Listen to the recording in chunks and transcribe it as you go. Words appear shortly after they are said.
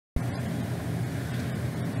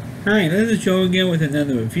Hi, this is Joe again with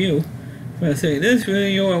another review. For this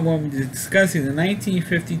video, I'm going to be discussing the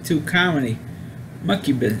 1952 comedy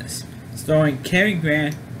Monkey Business, starring Cary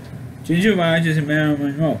Grant, Ginger Rogers, and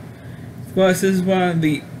Marilyn Monroe. Of course, this is one of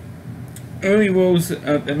the early roles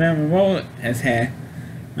that Marilyn Monroe has had,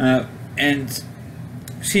 and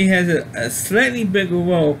she has a slightly bigger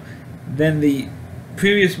role than the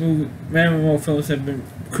previous movie Marilyn Monroe films have been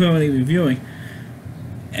currently reviewing.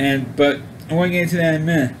 But I want to get into that in a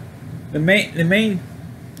minute. The main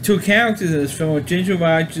two characters in this film are Ginger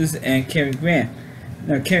Rogers and Cary Grant.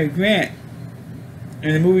 Now, Cary Grant,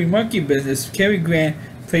 in the movie Monkey Business, Cary Grant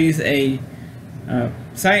plays a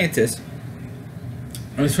scientist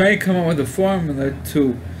who is trying to come up with a formula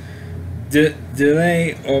to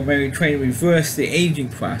delay or maybe try to reverse the aging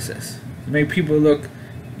process, to make people look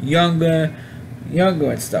younger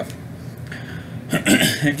and stuff.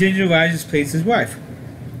 And Ginger Rogers plays his wife.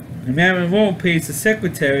 And Marilyn Monroe plays the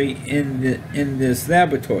secretary in this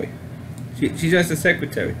laboratory. She's just a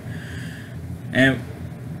secretary. And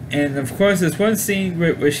of course, there's one scene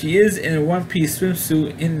where she is in a one-piece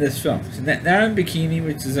swimsuit in this film. She's not in bikini,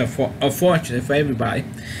 which is unfortunate for everybody.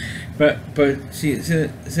 But she's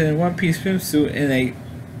in a one-piece swimsuit in a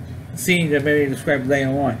scene that Mary described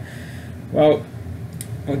later on. Well,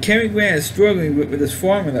 when Cary Grant is struggling with this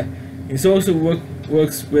formula, he also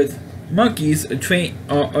works with monkeys,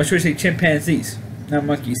 or should I say chimpanzees, not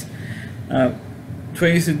monkeys.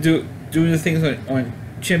 Tries to do the things on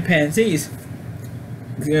chimpanzees,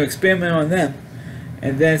 experiment on them,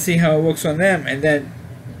 and then see how it works on them, and then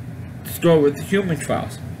start with the human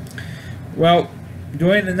trials. Well,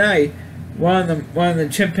 during the night, one of the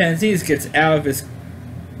chimpanzees gets out of his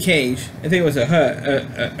cage. I think it was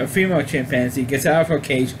a female chimpanzee gets out of her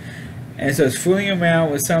cage, and starts fooling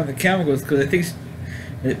around with some of the chemicals, because I think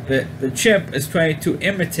the chimp is trying to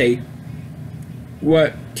imitate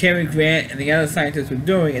what Cary Grant and the other scientists were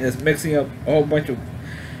doing, and is mixing up a whole bunch of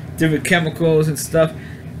different chemicals and stuff,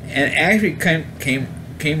 and actually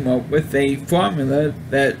came up with a formula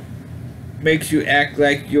that makes you act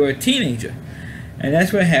like you're a teenager. And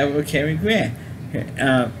that's what happened with Cary Grant.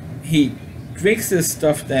 He drinks this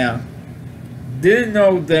stuff down, didn't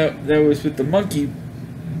know that there was with the monkey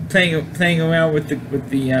playing around with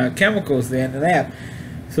the chemicals there in the lab.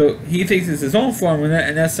 So he thinks it's his own formula,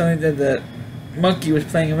 and that's something that the monkey was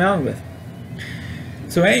playing around with.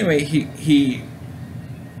 So anyway, he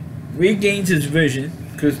regains his vision,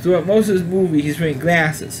 because throughout most of this movie he's wearing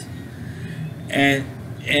glasses, and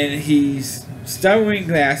he's stopped wearing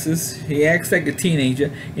glasses. He acts like a teenager.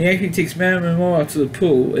 He actually takes Marilyn Monroe out to the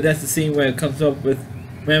pool, and that's the scene where it comes up with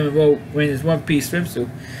Marilyn Monroe wearing his one-piece swimsuit,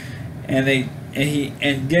 and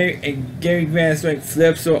Cary Grant like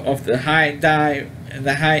flips off the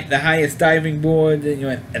the highest diving board, and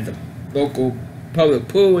at the local public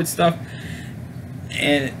pool and stuff,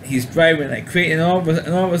 and he's driving like crazy, and all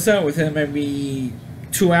of a sudden, within maybe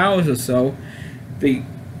 2 hours or so, the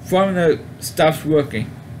formula stops working,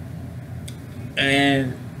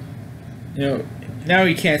 and now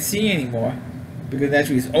he can't see anymore, because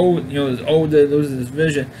actually he's old. He's older, loses his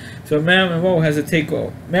vision. So Marilyn Monroe has to take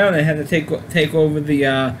over. Marilyn had to take over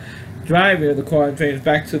the driving of the car and train it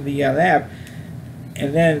back to the lab,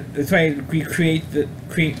 and then they're trying to recreate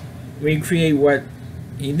what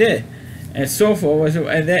he did, and so forth.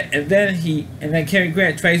 And then Cary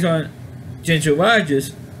Grant tries on Ginger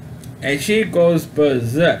Rogers, and she goes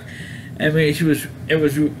berserk. I mean,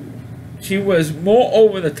 she was more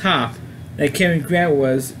over the top than Cary Grant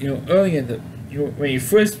was, early in the, when he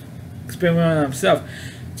first experimented on himself.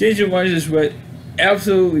 Ginger Rogers was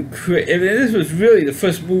absolutely crazy. This was really the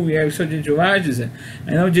first movie I ever saw Ginger Rogers in.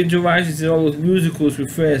 I know Ginger Rogers did all those musicals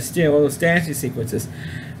with Fred Astaire, all those dancing sequences,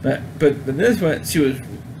 but this one,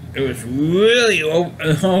 it was really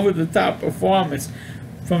over the top performance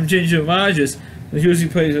from Ginger Rogers, who usually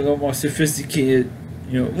plays a little more sophisticated,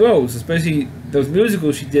 roles, especially those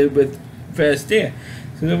musicals she did with Fred Astaire.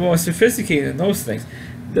 So they're more sophisticated than those things.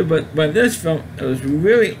 But this film, it was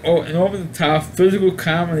really an over-the-top physical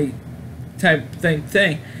comedy type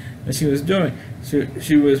thing that she was doing.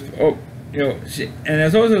 She was, and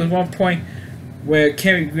there's also one point where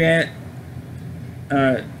Cary Grant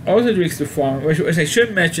also drinks the formula, which I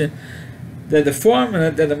should mention, that the formula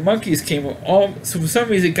that the monkeys came with, so for some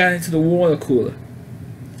reason it got into the water cooler.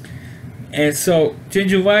 And so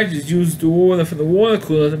Ginger Rogers used the water from the water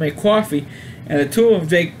cooler to make coffee, and the two of them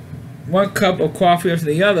drank one cup of coffee after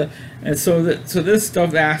the other, and so this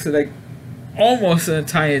stuff lasted like almost an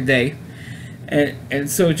entire day, and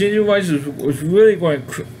so Ginger Rogers was really going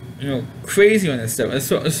crazy on this stuff, and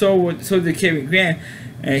so did Cary Grant,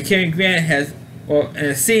 and Cary Grant has, well, in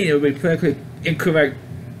a scene it would be politically incorrect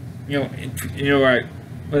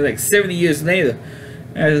was like 70 years later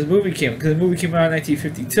as this movie came, because the movie came out in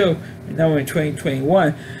 1952, and now we're in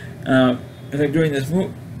 2021. As I'm doing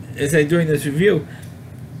this review,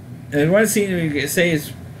 and one scene where you can say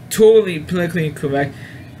is totally politically incorrect,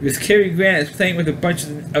 because Cary Grant is playing with a bunch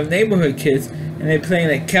of neighborhood kids, and they're playing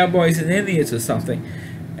like cowboys and Indians or something,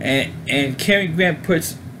 and Cary Grant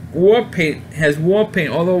has war paint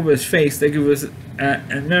all over his face like it was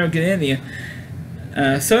an American Indian,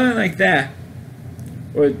 something like that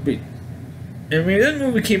would be. I mean, this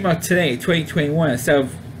movie came out today, 2021, instead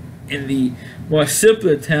of in the more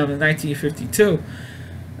simpler time of 1952.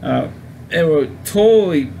 It would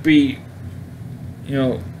totally be,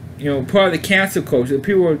 part of the cancel culture.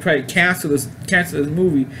 People would try to cancel this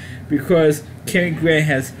movie because Cary Grant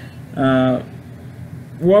has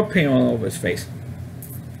war paint all over his face.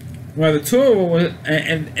 Well, the two of them was,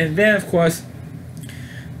 and then of course,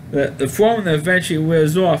 the formula eventually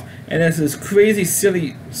wears off, and there's this crazy,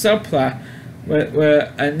 silly subplot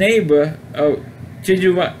where a neighbor,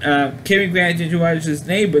 Cary Grant, Ginger Rogers'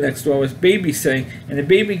 neighbor next door, was babysitting, and the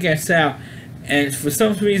baby gets out, and for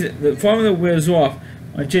some reason the formula wears off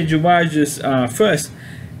on Ginger Rogers first,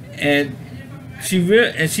 and she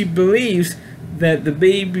believes that the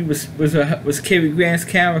baby was Cary Grant's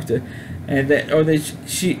character, and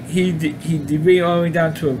he derailed all the way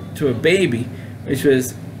down to a baby, which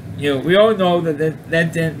was, we all know that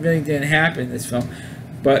really didn't happen in this film,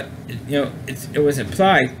 but it was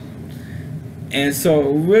implied. And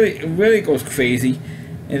so it really goes crazy,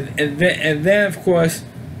 and then of course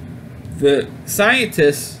the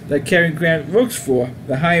scientists that Cary Grant works for,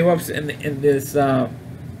 the higher ups in this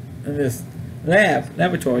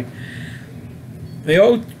laboratory, they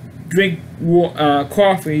all drink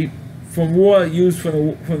coffee from water used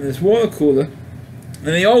from this water cooler, and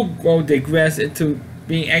they all go digress into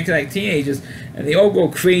acting like teenagers, and they all go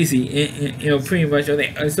crazy, pretty much, or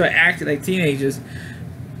they start acting like teenagers.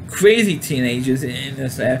 Crazy teenagers in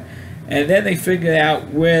this lab, and then they figured out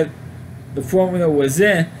where the formula was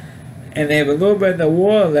in, and they have a little bit of the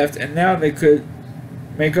water left, and now they could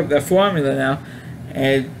make up that formula now,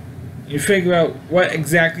 and you figure out what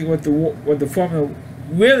the formula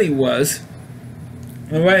really was,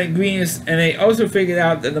 and what ingredients, and they also figured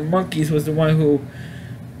out that the monkeys was the one who,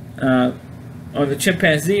 or the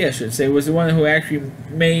chimpanzee I should say, was the one who actually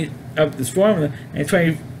made up this formula and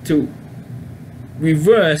tried to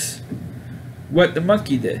reverse what the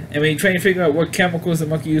monkey did. I mean, trying to figure out what chemicals the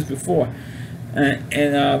monkey used before.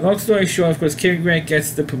 And long story short, of course, Cary Grant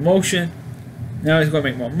gets the promotion. Now he's going to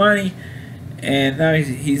make more money, and now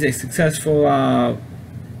he's a successful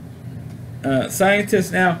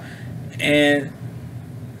scientist now, and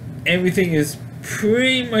everything is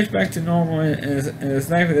pretty much back to normal in his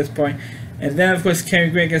life at this point. And then, of course, Cary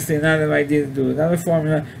Grant gets another idea to do another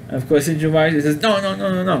formula, and of course, Ginger Rogers says,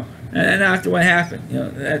 no. And after what happened,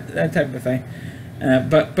 that type of thing.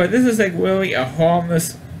 But this is like really a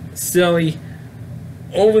harmless, silly,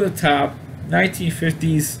 over-the-top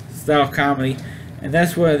 1950s style comedy, and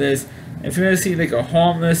that's what it is. If you're gonna see like a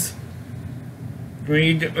harmless,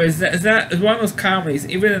 it's one of those comedies,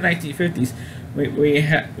 even in the 1950s,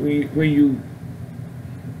 where you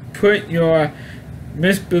put your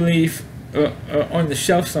misbelief on the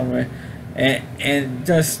shelf somewhere, and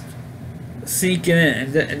just sink it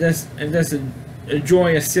in, and just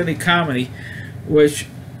enjoy a silly comedy, which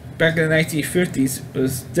back in the 1950s they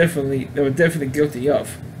were definitely guilty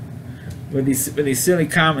of, with these silly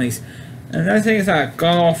comedies. And I think it's not a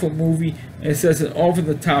god-awful movie. It's just an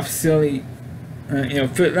over-the-top silly, a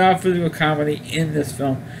lot of physical comedy in this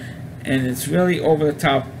film, and it's really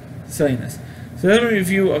over-the-top silliness. So that's my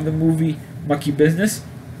review of the movie Monkey Business.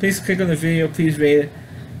 Please click on the video, please rate it,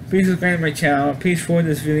 please subscribe to my channel, please forward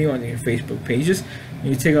this video on your Facebook pages.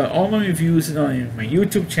 You can check out all my reviews on my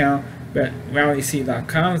YouTube channel, at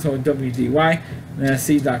RowdyC.com, it's on WDY, and that's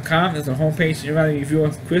C.com, that's the homepage, and Rowdy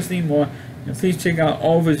reviewer Chris Lee Moore, and please check out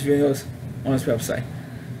all of his videos on his website.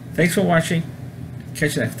 Thanks for watching,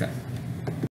 catch you next time.